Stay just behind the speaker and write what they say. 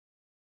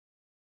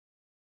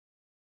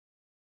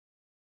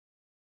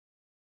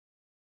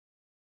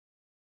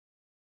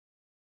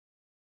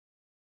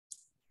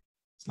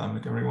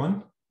Assalamu alaikum,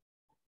 everyone.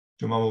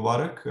 Juma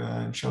Mubarak.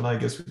 Inshallah, I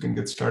guess we can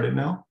get started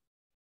now.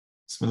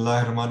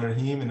 Bismillahir Rahmanir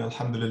Rahim. And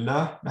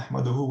alhamdulillah,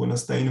 nahmaduhu wa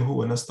nasta'inuhu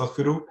wa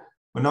nastaghfiruh.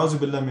 Wa na'udzu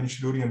billahi min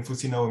shururi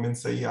anfusina wa min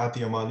sayyiati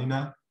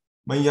a'malina.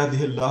 Man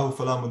yahdihillahu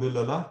fala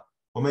mudilla lahu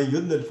wa man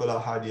yudlil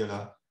fala hadiya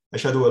lahu.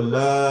 Ashhadu an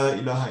la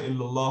ilaha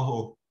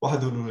illallah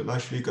wahdahu la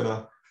sharika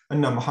lahu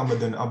anna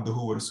Muhammadan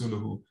abduhu wa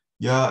rasuluhu.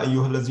 Ya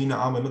ayyuhallazina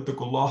amanu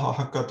taqullaha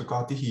haqqa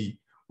tuqatih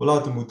wa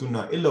la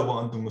tamutunna illa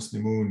wa antum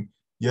muslimun.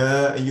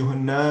 يا أيها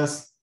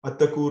الناس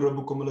اتقوا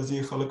ربكم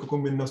الذي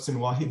خلقكم من نفس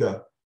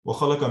واحدة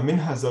وخلق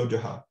منها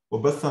زوجها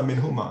وبث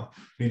منهما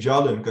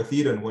رجالا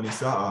كثيرا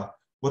ونساء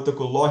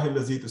واتقوا الله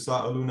الذي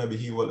تساءلون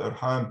به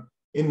والأرحام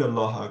إن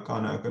الله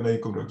كان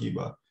عليكم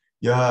رقيبا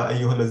يا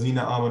أيها الذين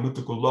آمنوا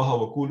اتقوا الله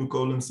وقولوا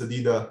قولا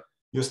سديدا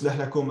يصلح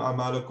لكم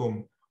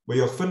أعمالكم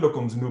ويغفر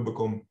لكم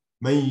ذنوبكم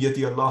من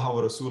يطع الله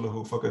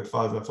ورسوله فقد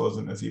فاز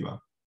فوزا عظيما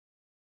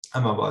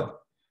أما بعد.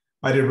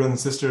 My dear brothers and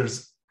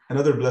sisters,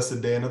 another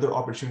blessed day, another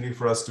opportunity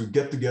for us to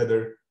get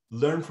together,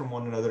 learn from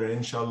one another. And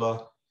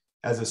inshallah,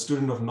 as a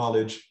student of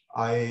knowledge,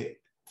 I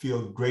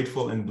feel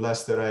grateful and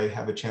blessed that I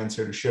have a chance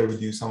here to share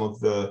with you some of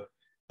the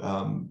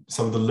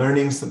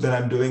learnings that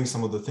I'm doing,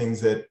 some of the things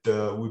that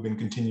we've been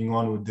continuing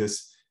on with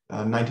this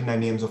 99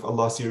 Names of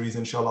Allah series.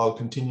 Inshallah, I'll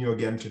continue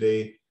again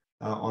today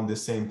on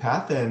this same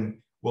path. And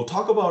we'll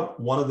talk about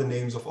one of the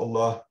names of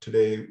Allah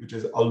today, which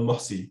is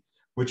Al-Muhsi,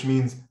 which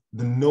means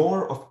the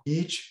knower of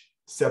each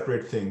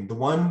separate thing, the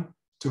one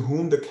to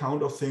whom the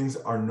count of things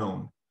are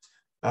known.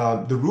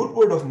 The root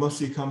word of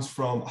Muhsi comes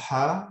from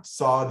ha,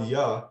 sad,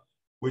 ya,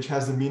 which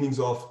has the meanings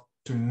of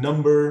to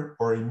number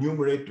or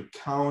enumerate, to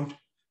count,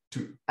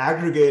 to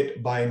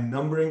aggregate by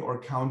numbering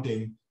or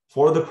counting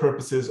for the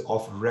purposes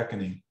of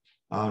reckoning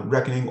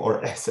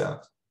or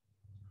ihsab.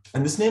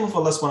 And this name of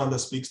Allah subhanahu wa ta'ala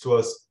speaks to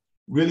us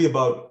really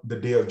about the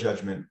day of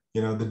judgment,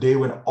 the day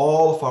when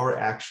all of our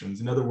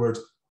actions, in other words,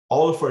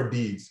 all of our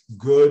deeds,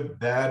 good,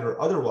 bad,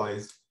 or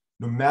otherwise,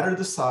 no matter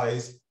the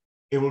size,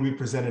 it will be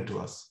presented to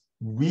us.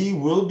 We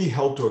will be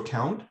held to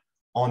account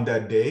on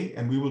that day,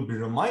 and we will be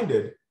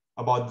reminded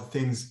about the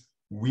things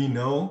we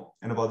know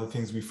and about the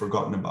things we've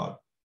forgotten about.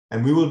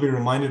 And we will be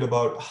reminded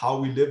about how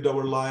we lived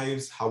our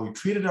lives, how we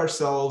treated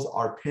ourselves,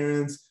 our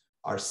parents,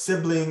 our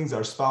siblings,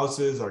 our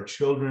spouses, our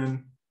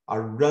children,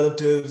 our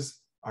relatives,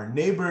 our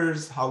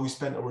neighbors, how we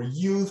spent our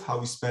youth, how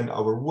we spent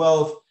our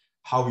wealth,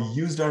 how we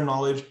used our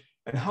knowledge,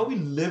 and how we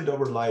lived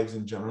our lives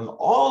in general.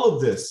 All of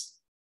this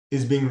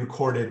is being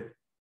recorded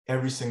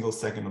every single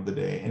second of the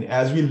day. And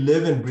as we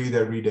live and breathe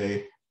every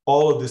day,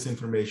 all of this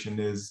information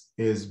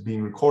is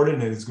being recorded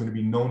and is going to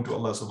be known to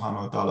Allah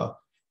subhanahu wa ta'ala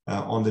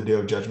on the day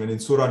of judgment. In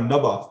Surah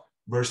Naba,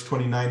 verse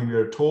 29, we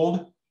are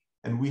told,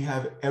 and we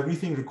have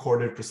everything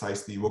recorded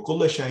precisely.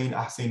 وَكُلَّ شَيْءٍ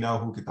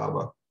أَحْصَيْنَاهُ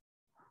كِتَابًا.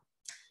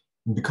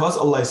 Because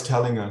Allah is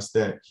telling us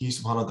that He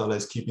subhanahu wa ta'ala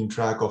is keeping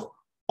track of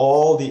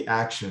all the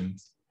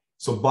actions.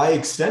 So by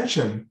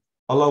extension,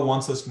 Allah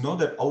wants us to know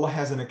that Allah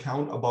has an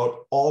account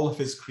about all of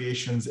His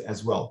creations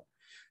as well.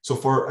 So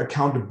for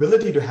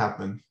accountability to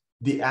happen,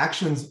 the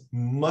actions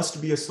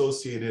must be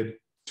associated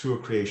to a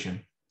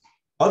creation.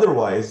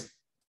 Otherwise,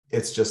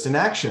 it's just an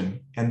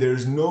action, and there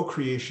is no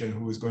creation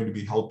who is going to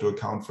be held to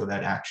account for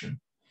that action.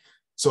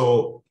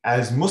 So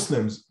as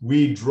Muslims,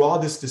 we draw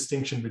this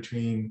distinction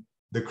between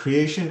the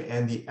creation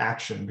and the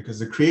action, because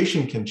the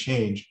creation can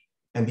change,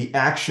 and the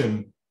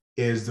action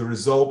is the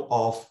result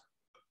of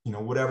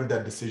whatever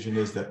that decision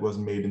is that was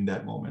made in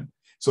that moment.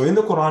 So in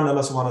the Quran,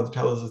 Allah subhanahu wa ta'ala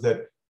tells us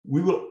that we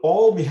will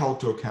all be held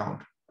to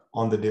account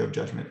on the day of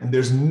judgment. And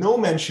there's no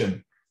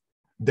mention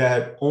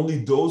that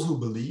only those who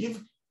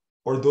believe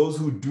or those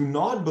who do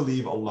not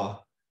believe Allah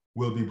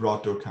will be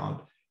brought to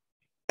account.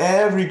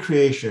 Every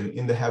creation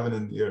in the heaven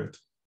and the earth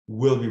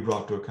will be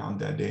brought to account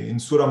that day. In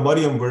Surah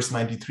Maryam, verse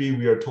 93,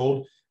 we are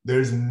told, there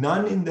is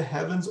none in the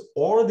heavens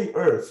or the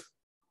earth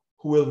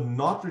who will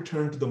not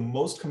return to the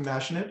most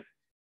compassionate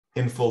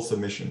in full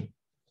submission.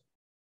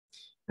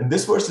 And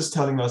this verse is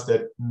telling us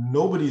that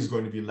nobody is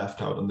going to be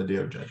left out on the day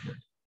of judgment.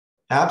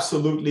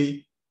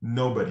 Absolutely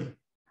nobody.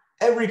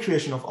 Every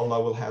creation of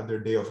Allah will have their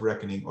day of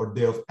reckoning or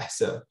day of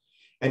ihsab.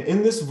 And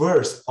in this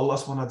verse, Allah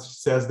subhanahu wa ta'ala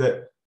says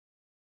that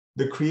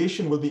the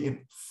creation will be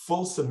in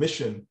full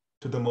submission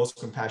to the most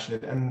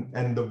compassionate.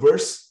 And the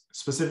verse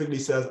specifically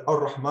says,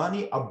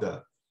 Ar-Rahmani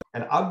Abda.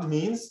 And Abd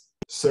means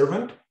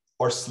servant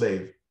or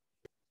slave.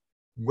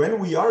 When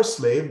we are a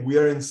slave, we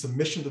are in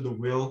submission to the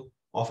will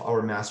of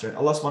our master. And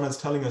Allah subhanahu wa ta'ala is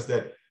telling us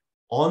that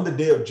on the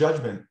day of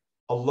judgment,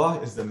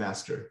 Allah is the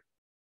master.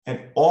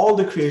 And all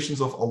the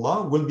creations of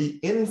Allah will be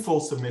in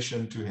full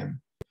submission to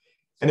Him.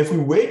 And if we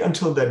wait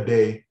until that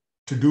day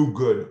to do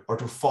good or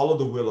to follow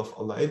the will of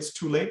Allah, it's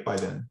too late by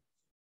then.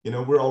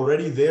 We're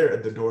already there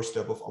at the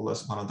doorstep of Allah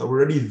subhanahu wa ta'ala. We're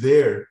already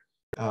there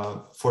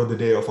for the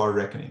day of our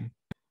reckoning.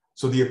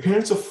 So the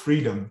appearance of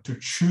freedom to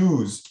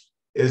choose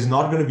is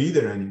not going to be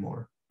there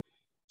anymore.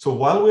 So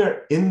while we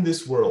are in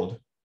this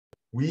world,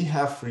 we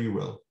have free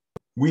will.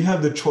 We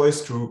have the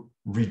choice to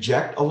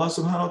reject Allah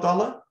subhanahu wa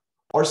ta'ala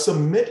or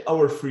submit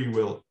our free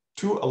will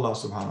to Allah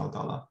subhanahu wa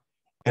ta'ala.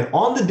 And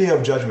on the day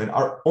of judgment,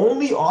 our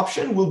only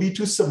option will be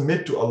to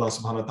submit to Allah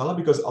subhanahu wa ta'ala,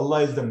 because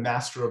Allah is the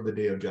master of the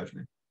day of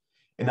judgment.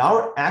 And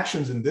our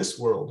actions in this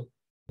world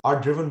are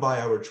driven by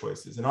our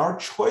choices. And our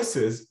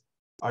choices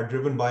are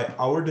driven by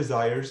our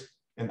desires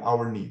and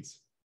our needs.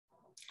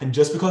 And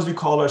just because we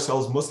call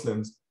ourselves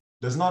Muslims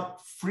does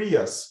not free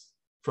us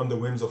from the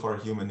whims of our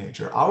human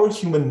nature. Our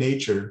human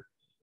nature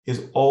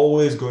is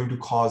always going to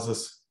cause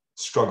us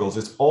struggles.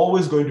 It's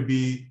always going to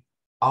be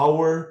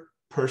our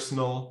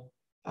personal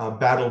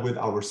battle with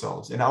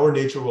ourselves. And our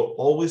nature will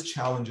always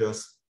challenge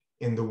us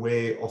in the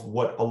way of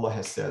what Allah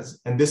has says.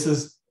 And this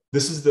is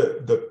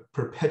the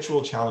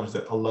perpetual challenge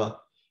that Allah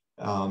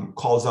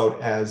calls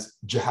out as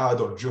jihad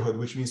or juhud,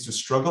 which means to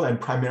struggle, and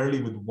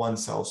primarily with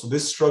oneself. So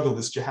this struggle,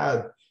 this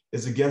jihad,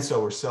 is against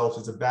ourselves.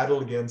 It's a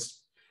battle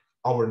against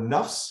our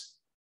nafs,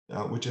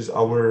 which is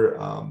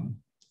our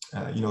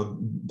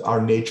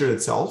nature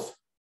itself.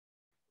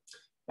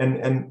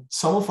 And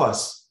some of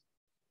us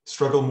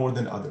struggle more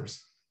than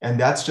others. And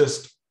that's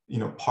just,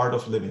 part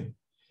of living.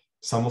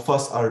 Some of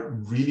us are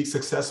really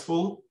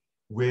successful,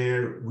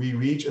 where we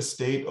reach a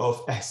state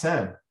of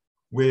ihsan,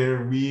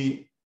 where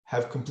we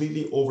have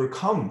completely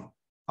overcome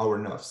our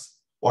nafs,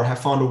 or have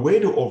found a way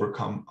to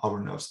overcome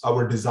our nafs,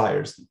 our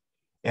desires.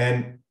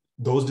 And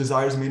those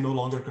desires may no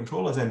longer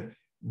control us. And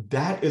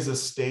that is a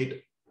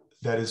state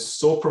that is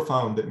so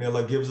profound that may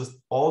Allah gives us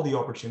all the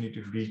opportunity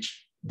to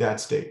reach that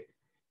state.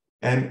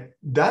 And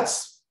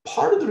that's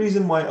part of the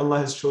reason why Allah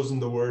has chosen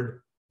the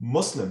word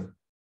Muslim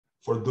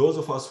for those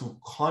of us who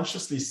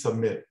consciously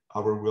submit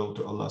our will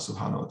to Allah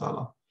subhanahu wa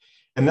ta'ala.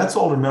 And let's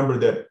all remember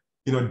that,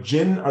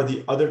 jinn are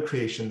the other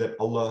creation that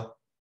Allah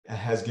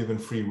has given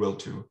free will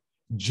to.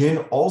 Jinn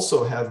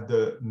also have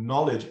the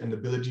knowledge and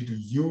ability to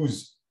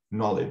use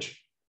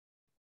knowledge.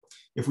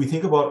 If we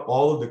think about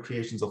all of the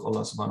creations of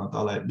Allah subhanahu wa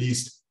ta'ala, at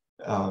least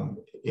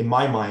in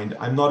my mind,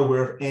 I'm not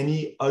aware of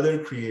any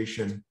other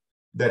creation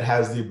that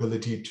has the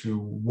ability to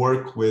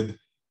work with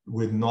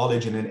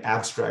knowledge in an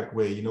abstract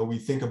way. We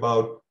think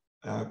about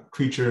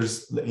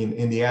creatures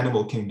in the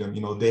animal kingdom.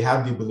 They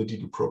have the ability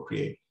to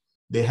procreate.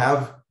 They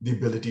have the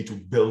ability to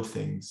build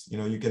things.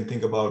 You can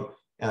think about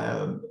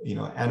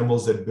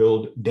animals that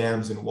build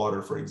dams in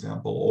water, for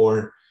example,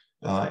 or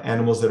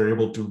animals that are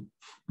able to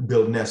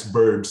build nests,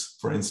 birds,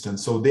 for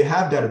instance. So they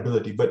have that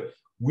ability, but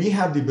we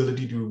have the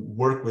ability to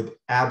work with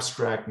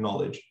abstract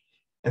knowledge.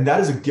 And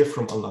that is a gift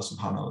from Allah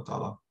subhanahu wa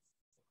ta'ala.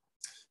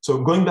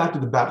 So going back to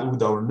the battle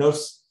with our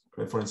nafs,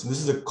 for instance,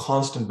 this is a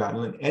constant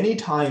battle. And any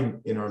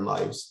time in our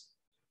lives,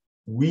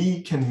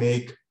 we can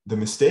make the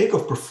mistake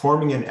of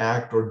performing an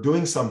act or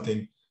doing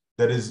something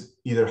that is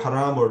either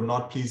haram or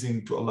not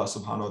pleasing to Allah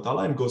subhanahu wa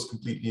ta'ala, and goes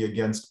completely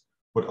against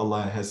what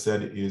Allah has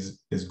said is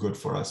good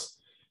for us.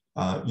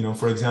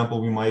 For example,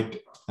 we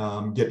might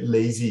get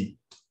lazy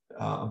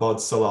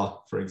about salah,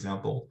 for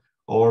example,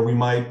 or we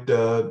might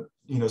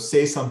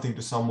say something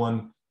to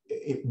someone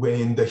when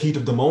in the heat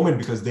of the moment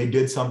because they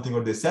did something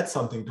or they said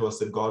something to us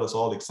that got us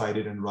all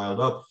excited and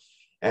riled up.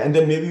 And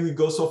then maybe we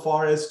go so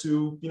far as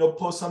to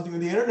post something on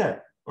the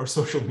internet or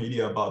social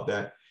media about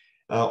that,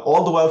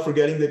 all the while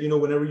forgetting that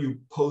whenever you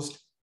post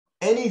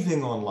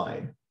anything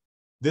online,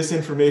 this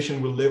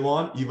information will live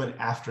on even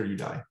after you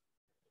die.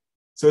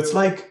 So it's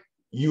like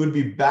you would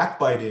be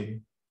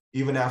backbiting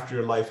even after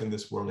your life in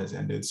this world has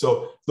ended.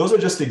 So those are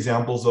just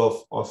examples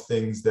of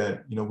things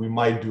that we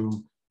might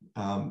do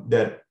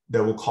that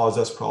will cause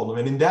us problem.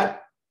 And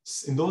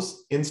in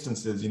those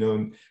instances,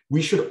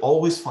 we should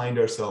always find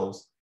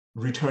ourselves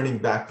returning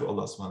back to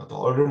Allah subhanahu wa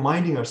ta'ala, or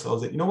reminding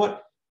ourselves that,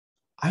 what,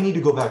 I need to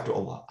go back to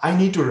Allah. I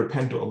need to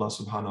repent to Allah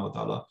subhanahu wa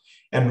ta'ala.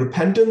 And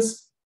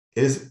repentance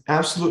is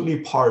absolutely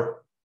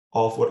part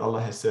of what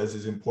Allah has says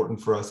is important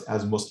for us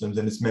as Muslims.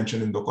 And it's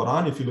mentioned in the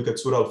Quran. If you look at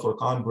Surah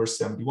Al-Furqan, verse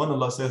 71,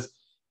 Allah says,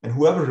 and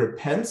whoever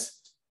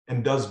repents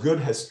and does good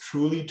has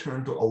truly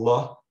turned to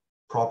Allah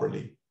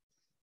properly.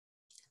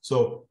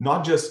 So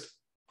not just,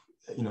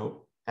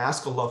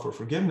 ask Allah for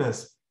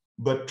forgiveness,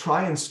 but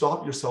try and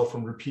stop yourself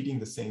from repeating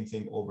the same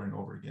thing over and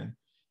over again.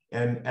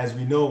 And as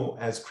we know,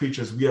 as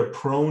creatures, we are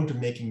prone to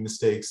making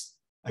mistakes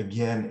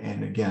again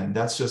and again.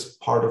 That's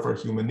just part of our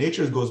human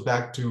nature. It goes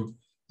back to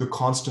the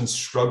constant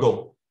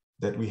struggle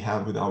that we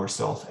have with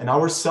ourself. And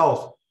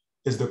ourself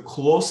is the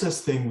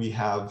closest thing we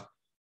have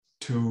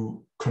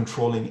to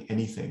controlling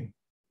anything.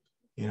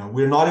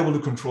 We're not able to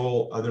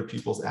control other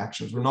people's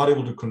actions. We're not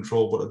able to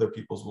control what other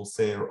people will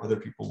say or other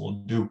people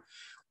will do.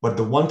 But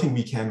the one thing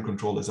we can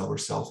control is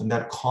ourselves. And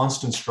that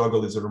constant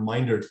struggle is a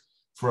reminder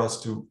for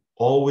us to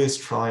always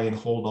try and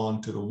hold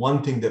on to the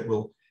one thing that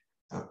will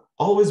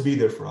always be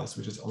there for us,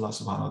 which is Allah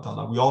subhanahu wa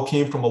ta'ala. We all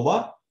came from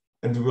Allah,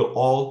 and we will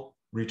all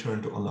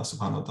return to Allah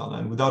subhanahu wa ta'ala.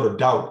 And without a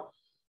doubt,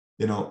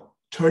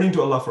 turning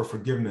to Allah for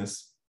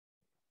forgiveness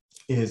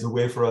is a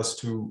way for us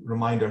to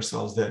remind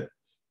ourselves that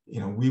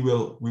we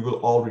will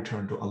all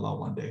return to Allah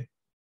one day.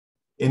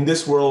 In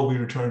this world, we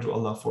return to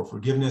Allah for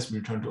forgiveness, we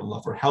return to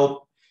Allah for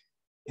help.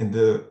 In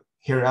the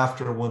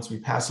hereafter, once we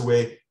pass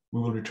away,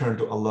 we will return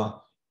to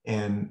Allah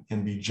and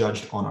be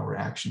judged on our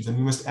actions. And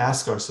we must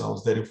ask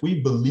ourselves that if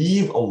we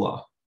believe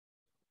Allah,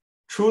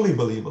 truly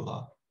believe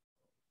Allah,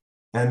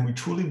 and we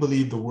truly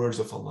believe the words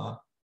of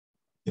Allah,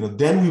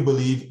 then we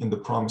believe in the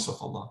promise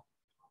of Allah.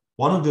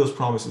 One of those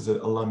promises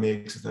that Allah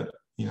makes is that,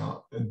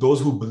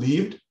 those who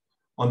believed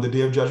on the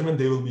day of judgment,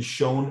 they will be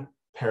shown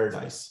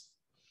paradise.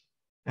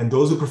 And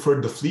those who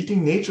preferred the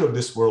fleeting nature of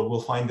this world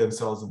will find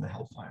themselves in the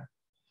hellfire.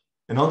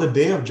 And on the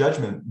day of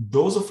judgment,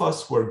 those of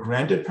us who are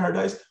granted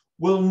paradise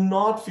will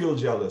not feel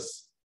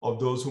jealous of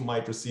those who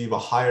might receive a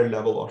higher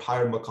level or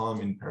higher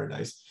maqam in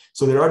paradise.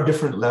 So there are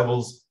different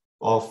levels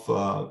of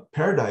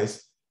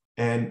paradise.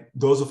 And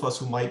those of us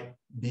who might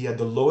be at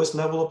the lowest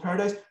level of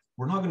paradise,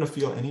 we're not going to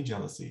feel any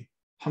jealousy.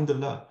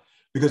 Alhamdulillah.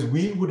 Because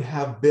we would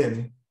have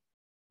been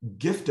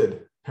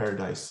gifted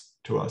paradise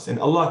to us. And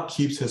Allah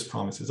keeps his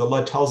promises.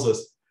 Allah tells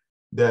us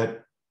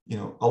that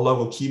Allah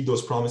will keep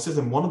those promises.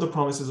 And one of the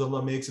promises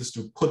Allah makes is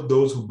to put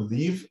those who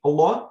believe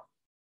Allah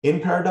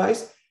in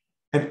paradise.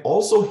 And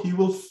also he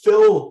will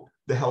fill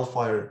the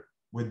hellfire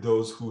with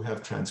those who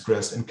have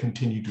transgressed and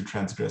continue to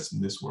transgress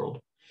in this world.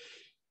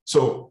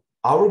 So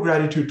our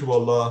gratitude to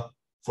Allah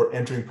for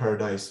entering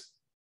paradise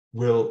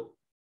will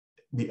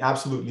be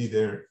absolutely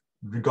there,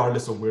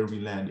 regardless of where we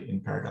land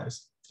in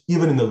paradise,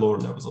 even in the lower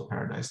levels of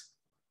paradise.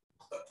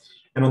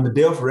 And on the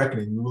day of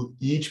reckoning, we will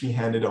each be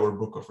handed our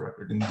book of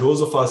record. And those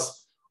of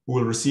us who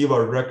will receive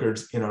our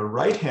records in our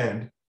right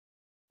hand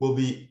will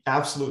be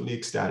absolutely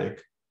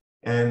ecstatic.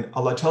 And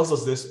Allah tells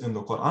us this in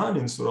the Quran,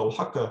 in Surah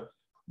Al-Haqqah,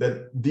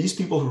 that these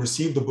people who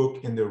receive the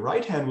book in their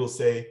right hand will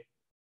say,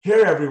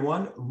 "Here,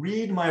 everyone,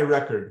 read my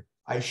record.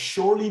 I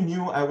surely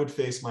knew I would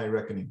face my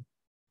reckoning."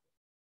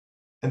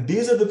 And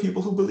these are the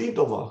people who believed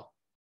Allah.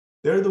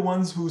 They're the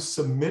ones who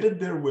submitted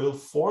their will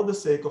for the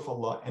sake of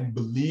Allah and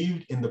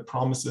believed in the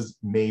promises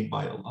made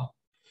by Allah.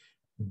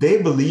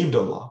 They believed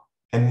Allah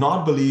and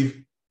not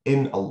believe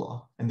in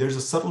Allah. And there's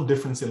a subtle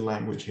difference in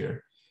language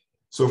here.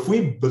 So if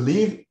we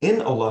believe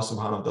in Allah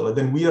subhanahu wa ta'ala,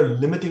 then we are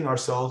limiting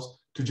ourselves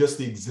to just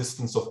the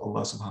existence of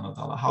Allah subhanahu wa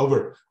ta'ala.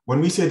 However, when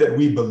we say that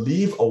we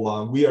believe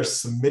Allah, we are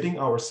submitting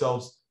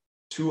ourselves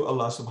to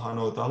Allah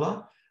subhanahu wa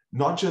ta'ala,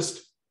 not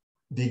just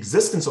the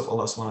existence of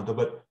Allah subhanahu wa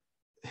ta'ala, but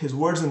his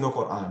words in the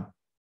Quran,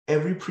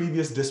 every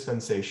previous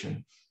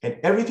dispensation, and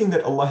everything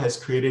that Allah has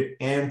created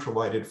and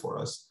provided for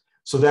us.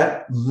 So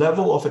that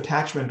level of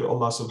attachment to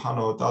Allah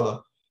subhanahu wa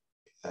ta'ala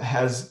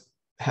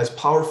has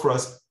power for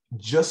us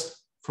just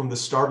from the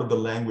start of the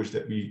language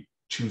that we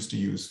choose to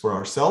use for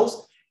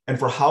ourselves and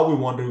for how we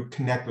want to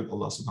connect with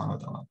Allah subhanahu wa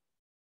ta'ala.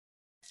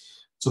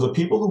 So the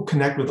people who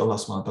connect with Allah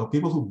subhanahu wa ta'ala,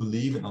 people who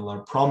believe in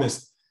Allah,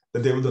 promise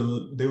that they will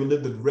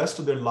live the rest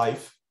of their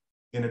life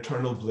in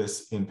eternal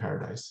bliss in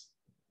paradise.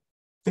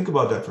 Think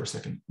about that for a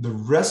second. The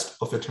rest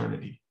of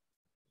eternity,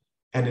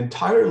 an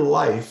entire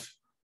life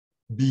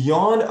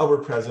beyond our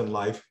present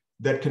life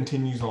that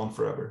continues on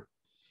forever.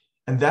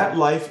 And that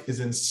life is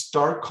in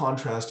stark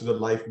contrast to the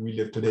life we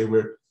live today,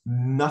 where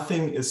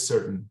nothing is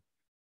certain.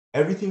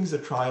 Everything is a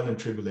trial and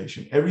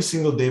tribulation. Every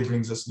single day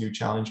brings us new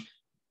challenge.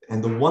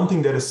 And the one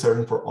thing that is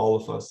certain for all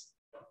of us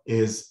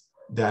is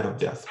that of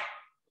death.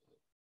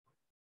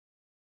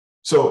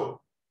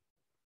 So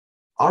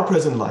our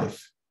present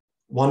life,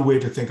 one way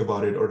to think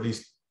about it, or at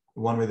least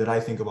one way that I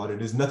think about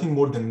it, is nothing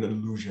more than an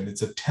illusion.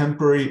 It's a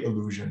temporary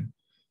illusion.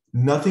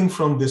 Nothing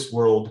from this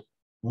world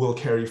will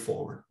carry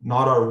forward.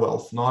 Not our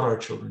wealth, not our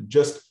children,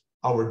 just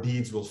our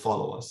deeds will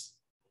follow us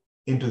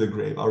into the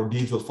grave. Our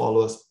deeds will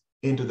follow us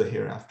into the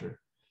hereafter.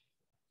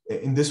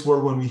 In this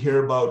world, when we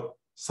hear about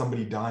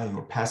somebody dying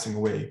or passing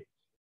away,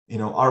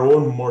 our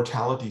own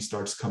mortality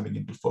starts coming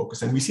into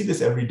focus. And we see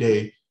this every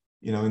day,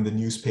 in the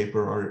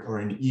newspaper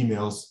or in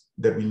emails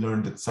that we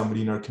learn that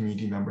somebody in our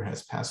community member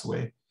has passed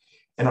away.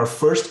 And our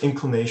first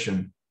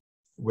inclination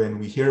when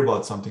we hear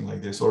about something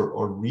like this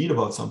or read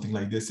about something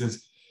like this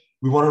is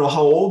we want to know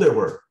how old they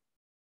were.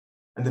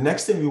 And the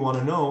next thing we want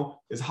to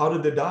know is, how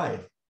did they die?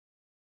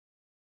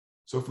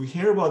 So if we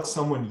hear about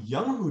someone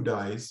young who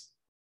dies,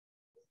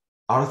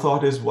 our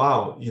thought is,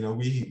 wow,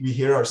 we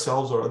hear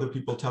ourselves or other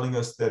people telling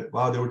us that,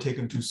 wow, they were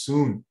taken too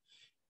soon.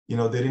 They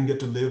didn't get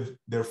to live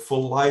their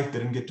full life. They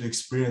didn't get to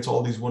experience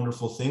all these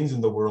wonderful things in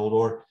the world,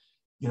 or,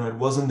 it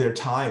wasn't their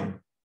time.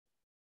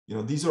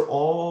 These are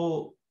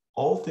all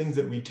things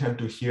that we tend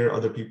to hear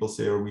other people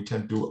say, or we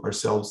tend to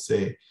ourselves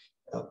say.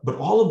 But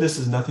all of this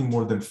is nothing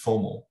more than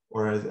FOMO,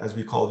 or as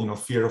we call,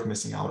 fear of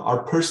missing out,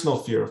 our personal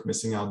fear of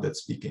missing out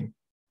that's speaking.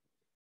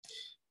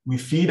 We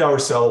feed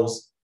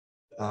ourselves,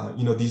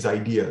 these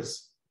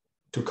ideas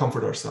to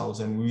comfort ourselves,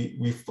 and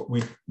we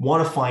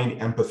want to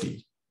find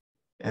empathy.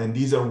 And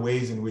these are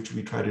ways in which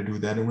we try to do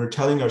that. And we're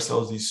telling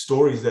ourselves these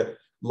stories that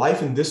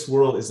life in this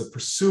world is a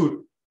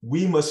pursuit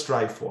we must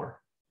strive for.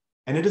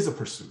 And it is a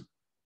pursuit.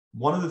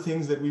 One of the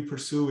things that we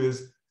pursue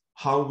is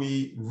how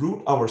we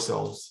root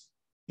ourselves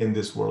in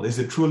this world. Is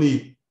it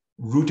truly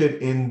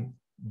rooted in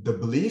the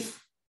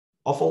belief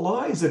of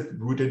Allah? Is it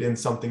rooted in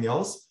something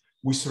else?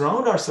 We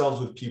surround ourselves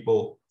with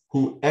people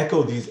who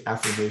echo these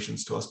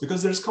affirmations to us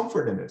because there's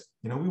comfort in it.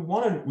 We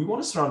want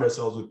to surround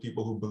ourselves with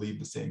people who believe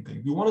the same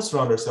thing. We want to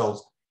surround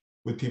ourselves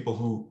with people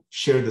who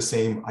share the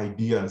same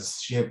ideas,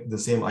 share the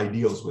same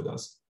ideals with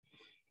us.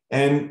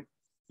 And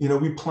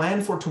we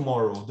plan for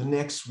tomorrow, the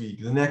next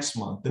week, the next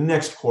month, the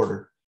next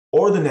quarter,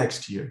 or the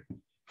next year,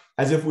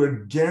 as if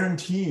we're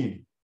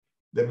guaranteed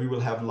that we will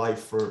have life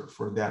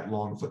for that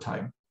long of a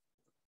time.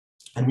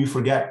 And we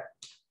forget,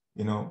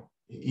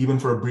 even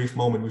for a brief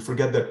moment, we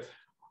forget that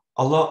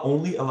Allah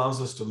only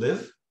allows us to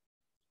live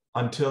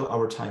until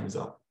our time is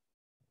up.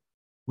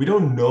 We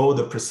don't know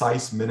the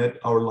precise minute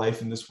our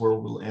life in this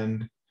world will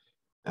end.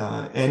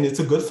 And it's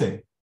a good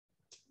thing.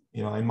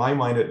 In my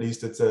mind, at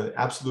least, it's an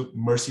absolute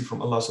mercy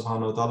from Allah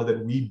subhanahu wa ta'ala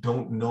that we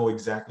don't know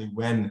exactly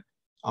when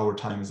our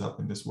time is up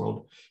in this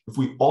world. If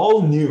we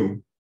all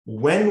knew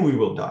when we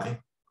will die,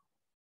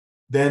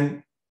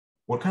 then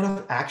what kind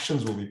of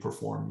actions will we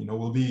perform?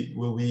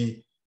 Will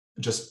we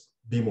just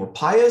be more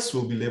pious?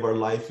 Will we live our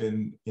life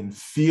in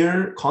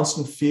fear,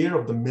 constant fear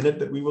of the minute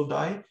that we will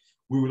die?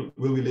 Will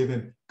we live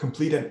in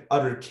complete and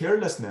utter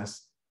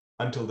carelessness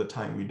until the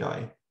time we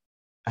die?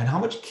 And how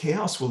much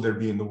chaos will there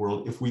be in the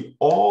world if we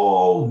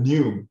all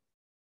knew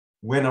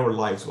when our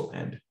lives will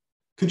end?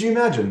 Could you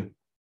imagine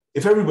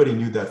if everybody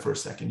knew that for a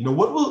second?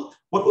 What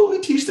will we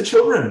teach the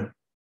children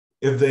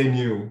if they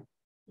knew,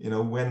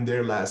 when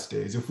their last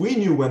days? If we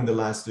knew when the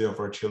last day of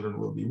our children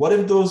will be, what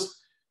if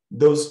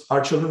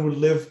our children would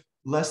live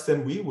less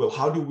than we will?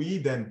 How do we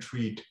then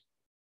treat,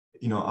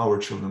 our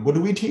children? What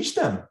do we teach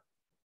them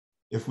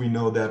if we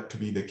know that to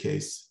be the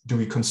case? Do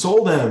we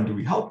console them? Do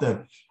we help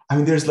them? I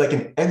mean, there's like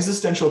an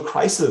existential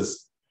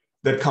crisis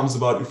that comes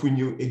about if we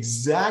knew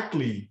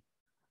exactly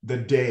the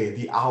day,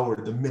 the hour,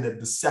 the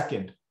minute, the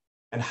second,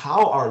 and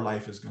how our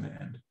life is going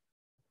to end.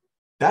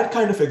 That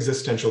kind of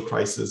existential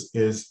crisis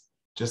is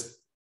just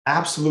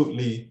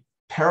absolutely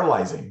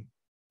paralyzing.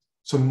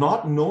 So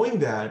not knowing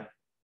that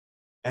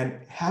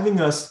and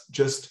having us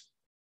just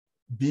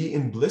be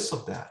in bliss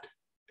of that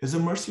is a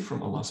mercy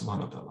from Allah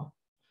subhanahu wa ta'ala.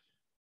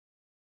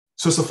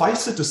 So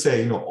suffice it to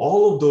say,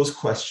 all of those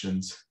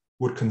questions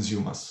would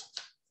consume us.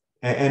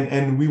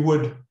 And we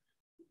would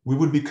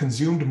be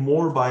consumed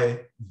more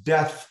by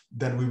death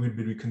than we would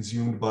be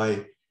consumed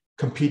by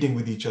competing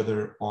with each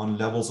other on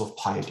levels of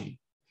piety.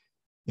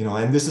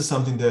 And this is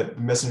something that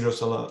the Messenger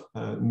of Allah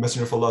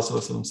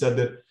ﷺ said,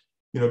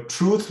 that,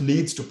 truth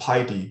leads to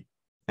piety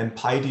and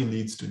piety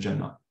leads to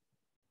Jannah.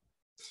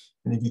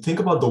 And if you think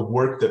about the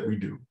work that we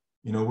do,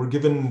 we're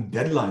given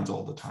deadlines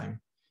all the time.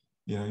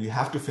 You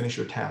have to finish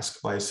your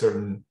task by a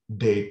certain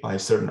date, by a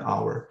certain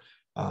hour.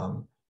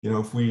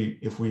 If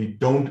we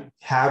don't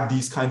have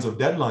these kinds of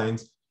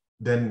deadlines,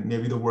 then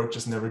maybe the work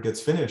just never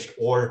gets finished.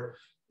 Or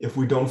if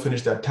we don't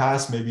finish that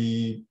task,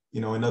 maybe,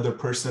 another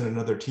person,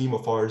 another team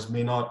of ours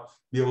may not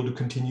be able to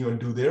continue and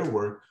do their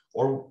work.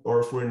 Or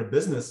if we're in a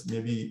business,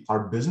 maybe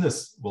our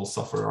business will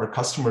suffer. Our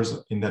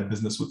customers in that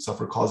business would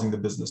suffer, causing the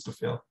business to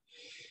fail.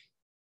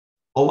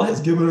 Allah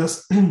has given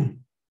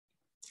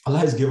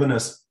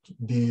us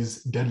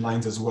these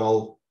deadlines as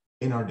well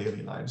in our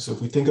daily lives. So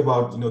if we think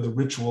about, the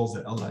rituals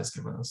that Allah has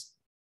given us,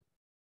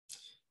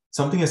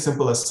 something as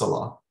simple as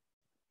salah,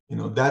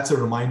 that's a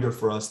reminder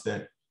for us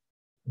that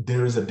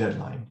there is a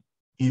deadline,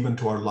 even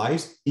to our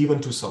lives, even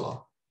to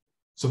salah.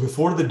 So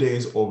before the day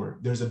is over,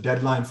 there's a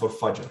deadline for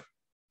Fajr.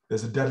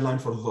 There's a deadline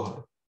for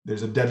Dhuhr.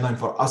 There's a deadline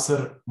for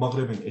Asr,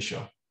 Maghrib, and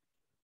Isha.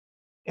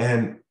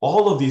 And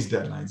all of these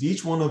deadlines,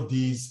 each one of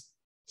these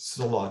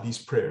salah, these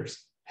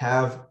prayers,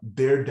 have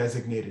their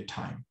designated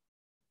time.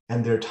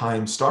 And their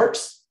time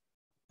starts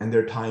and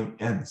their time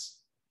ends.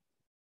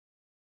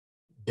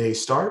 Day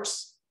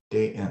starts,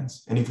 day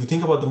ends. And if you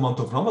think about the month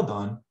of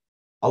Ramadan,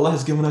 Allah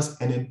has given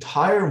us an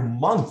entire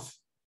month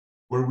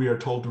where we are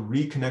told to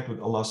reconnect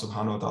with Allah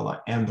subhanahu wa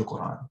ta'ala and the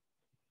Quran.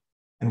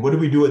 And what do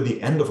we do at the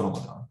end of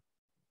Ramadan?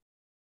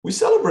 We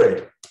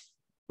celebrate.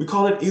 We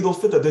call it Eid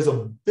al-Fitr. There's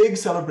a big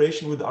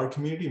celebration with our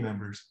community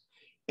members.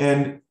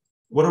 And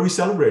what are we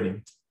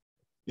celebrating?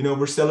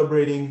 We're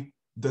celebrating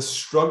the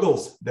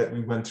struggles that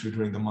we went through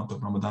during the month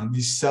of Ramadan.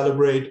 We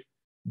celebrate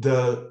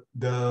the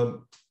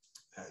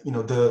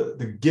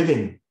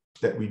giving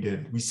that we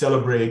did. We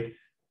celebrate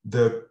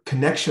the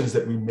connections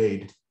that we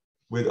made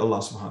with Allah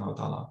subhanahu wa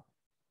ta'ala.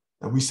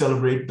 And we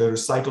celebrate the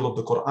recital of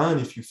the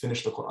Quran if you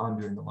finish the Quran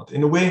during the month.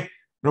 In a way,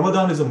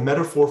 Ramadan is a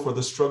metaphor for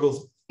the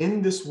struggles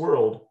in this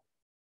world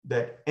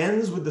that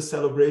ends with the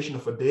celebration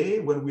of a day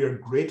when we are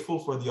grateful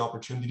for the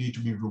opportunity to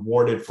be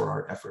rewarded for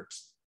our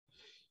efforts.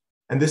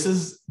 And this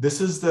is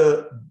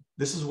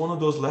one of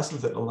those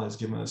lessons that Allah has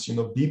given us.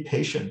 Be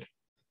patient,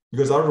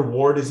 because our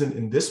reward isn't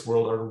in this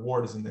world. Our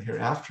reward is in the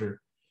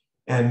hereafter.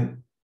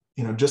 And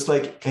just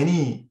like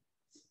any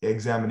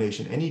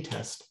examination, any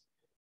test,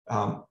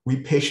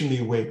 we patiently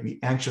await, we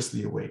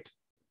anxiously await.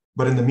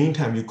 But in the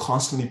meantime, you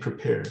constantly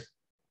prepare.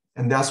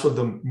 And that's what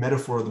the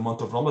metaphor of the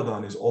month of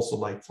Ramadan is also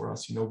like for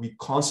us. We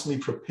constantly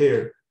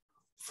prepare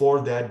for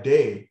that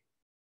day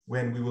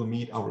when we will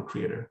meet our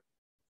Creator.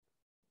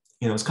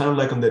 It's kind of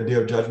like on that day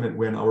of judgment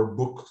when our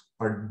book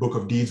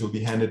of deeds will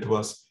be handed to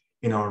us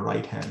in our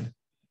right hand.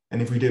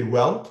 And if we did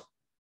well,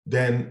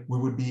 then we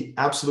would be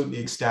absolutely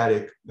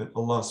ecstatic that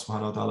Allah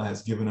subhanahu wa ta'ala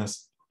has given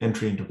us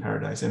entry into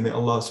paradise. And may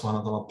Allah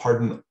subhanahu wa ta'ala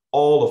pardon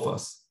all of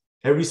us,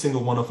 every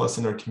single one of us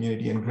in our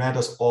community, and grant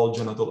us all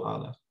Jannatul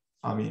A'la.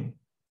 Ameen.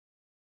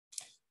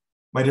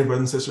 My dear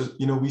brothers and sisters,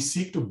 we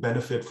seek to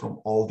benefit from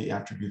all the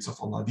attributes of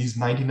Allah. These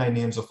 99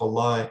 names of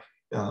Allah,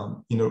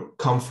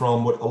 come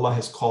from what Allah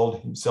has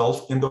called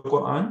himself in the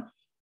Quran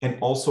and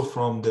also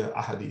from the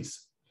ahadith.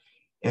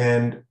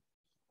 And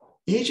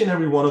each and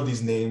every one of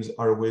these names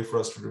are a way for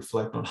us to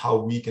reflect on how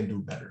we can do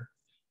better.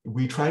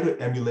 We try to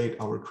emulate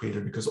our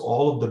Creator because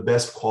all of the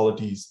best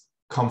qualities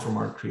come from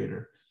our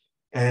Creator.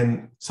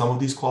 And some of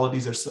these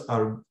qualities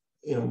are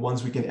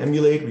ones we can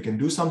emulate, we can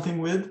do something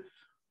with.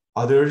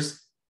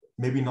 Others,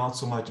 maybe not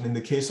so much. And in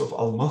the case of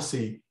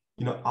Al-Muhsi,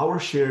 our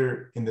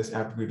share in this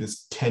attribute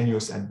is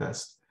tenuous at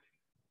best.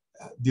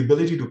 The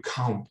ability to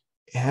count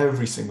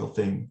every single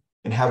thing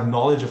and have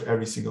knowledge of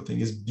every single thing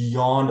is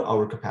beyond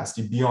our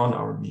capacity, beyond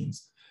our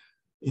means.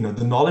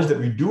 The knowledge that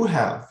we do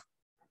have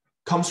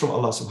comes from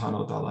Allah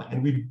subhanahu wa ta'ala,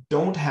 and we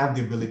don't have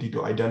the ability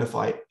to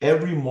identify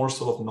every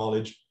morsel of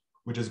knowledge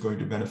which is going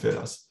to benefit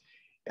us.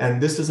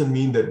 And this doesn't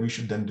mean that we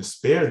should then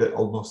despair that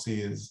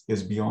Al-Muhsi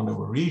is beyond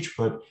our reach,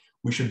 but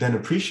we should then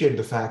appreciate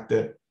the fact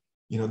that,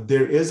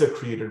 there is a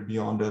Creator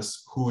beyond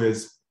us who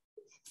is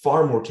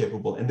far more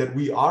capable, and that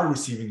we are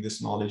receiving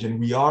this knowledge and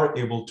we are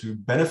able to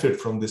benefit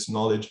from this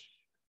knowledge,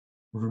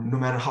 no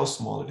matter how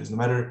small it is, no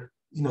matter,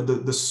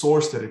 the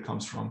source that it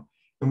comes from.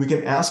 And we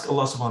can ask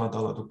Allah subhanahu wa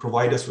ta'ala to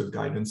provide us with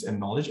guidance and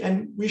knowledge,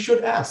 and we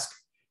should ask.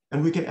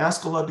 And we can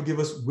ask Allah to give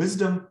us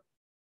wisdom,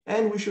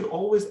 and we should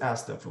always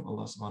ask that from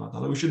Allah subhanahu wa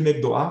ta'ala. We should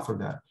make dua for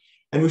that.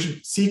 And we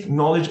should seek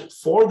knowledge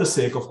for the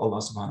sake of Allah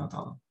subhanahu wa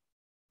ta'ala.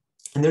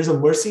 And there's a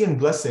mercy and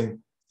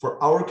blessing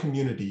for our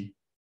community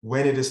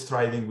when it is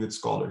thriving with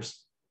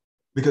scholars.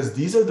 Because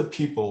these are the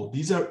people,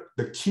 these are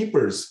the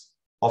keepers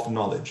of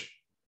knowledge.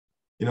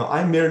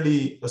 I'm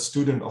merely a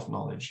student of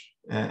knowledge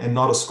and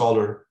not a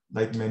scholar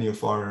like many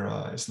of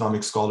our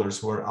Islamic scholars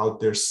who are out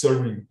there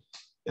serving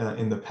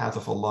in the path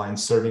of Allah and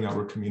serving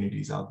our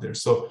communities out there.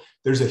 So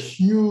there's a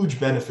huge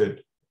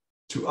benefit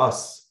to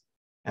us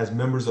as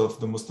members of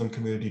the Muslim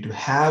community to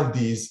have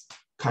these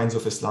kinds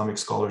of Islamic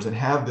scholars and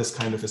have this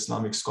kind of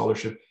Islamic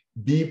scholarship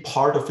be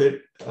part of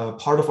it,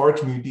 part of our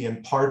community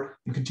and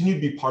continue to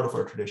be part of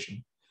our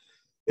tradition.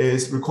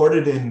 Is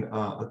recorded in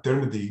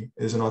At-Tirmidhi,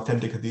 is an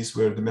authentic hadith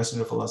where the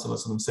Messenger of Allah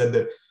said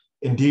that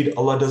indeed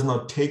Allah does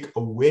not take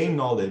away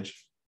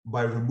knowledge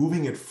by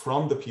removing it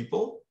from the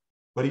people,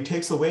 but he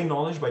takes away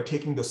knowledge by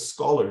taking the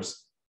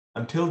scholars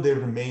until there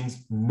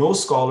remains no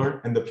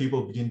scholar and the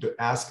people begin to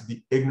ask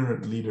the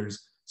ignorant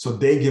leaders, so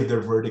they give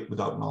their verdict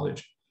without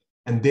knowledge,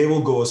 and they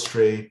will go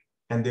astray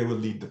and they will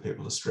lead the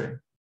people astray.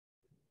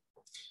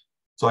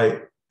 So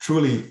I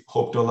truly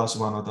hope to Allah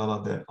subhanahu wa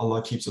ta'ala that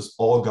Allah keeps us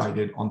all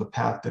guided on the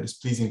path that is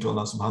pleasing to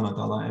Allah subhanahu wa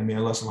ta'ala, and may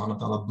Allah subhanahu wa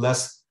ta'ala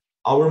bless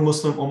our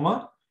Muslim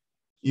ummah,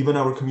 even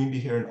our community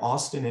here in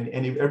Austin and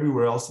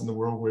everywhere else in the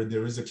world where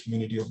there is a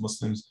community of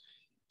Muslims,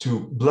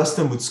 to bless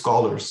them with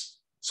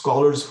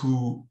scholars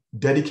who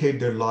dedicate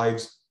their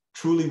lives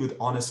truly with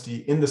honesty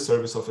in the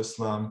service of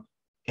Islam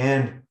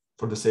and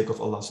for the sake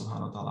of Allah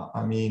subhanahu wa ta'ala.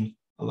 Ameen.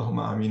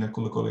 Allahumma ameen.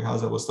 Kullu qawli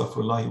hadha wa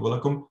astaghfirullahi wa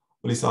lakum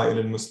wa li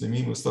sa'iril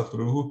muslimin wa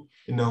astaghfiruhu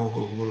innahu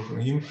huwal ghafurur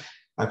rahim.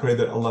 I pray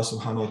that Allah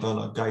subhanahu wa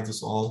ta'ala guides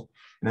us all,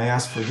 and I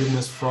ask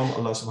forgiveness from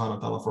Allah subhanahu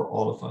wa ta'ala for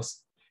all of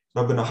us.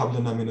 ربنا هب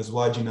لنا من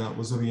ازواجنا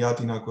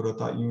وذرياتنا قرة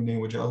اعين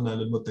واجعلنا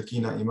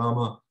للمتقين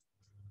اماما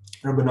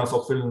ربنا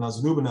فاغفر لنا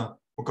ذنوبنا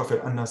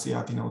وكفر عنا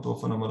سيئاتنا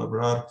وتوفنا مع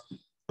الابرار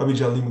رب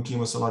اجعلني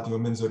مقيم الصلاة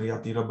ومن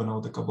ذريتي ربنا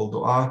وتقبل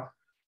دعاء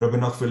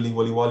ربنا اغفر لي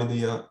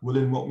ولوالدي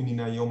وللمؤمنين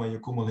يوم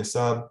يقوم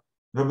الحساب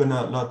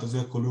ربنا لا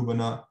تزغ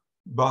قلوبنا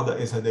بعد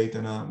إذ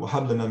هديتنا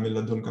وهب لنا من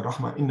لدنك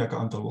رحمة إنك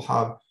أنت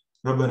الوهاب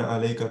ربنا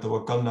عليك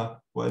توكلنا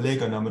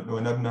وإليك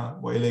ونبنا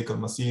وإليك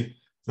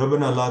المصير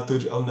ربنا لا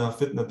تجعلنا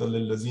فتنة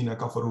للذين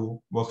كفروا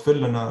واغفر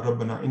لنا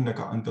ربنا إنك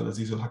أنت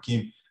العزيز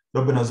الحكيم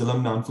ربنا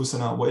ظلمنا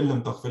أنفسنا وإن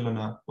لم تغفر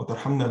لنا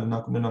وترحمنا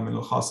لنكونن من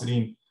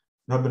الخاسرين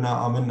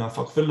ربنا آمنا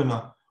فاغفر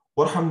لنا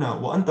وارحمنا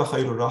وأنت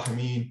خير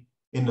الراحمين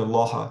إن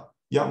الله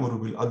يأمر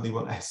بالعدل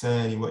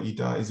والإحسان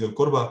وإيتاء ذي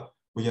القربى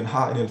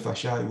وينهى عن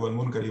الفحشاء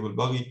والمنكر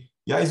والبغي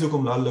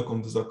يعظكم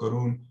لعلكم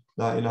تذكرون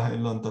لا إله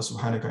إلا أنت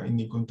سبحانك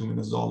إني كنت من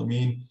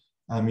الظالمين.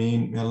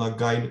 Ameen. May Allah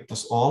guide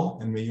us all,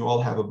 and may you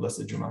all have a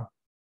blessed Jummah.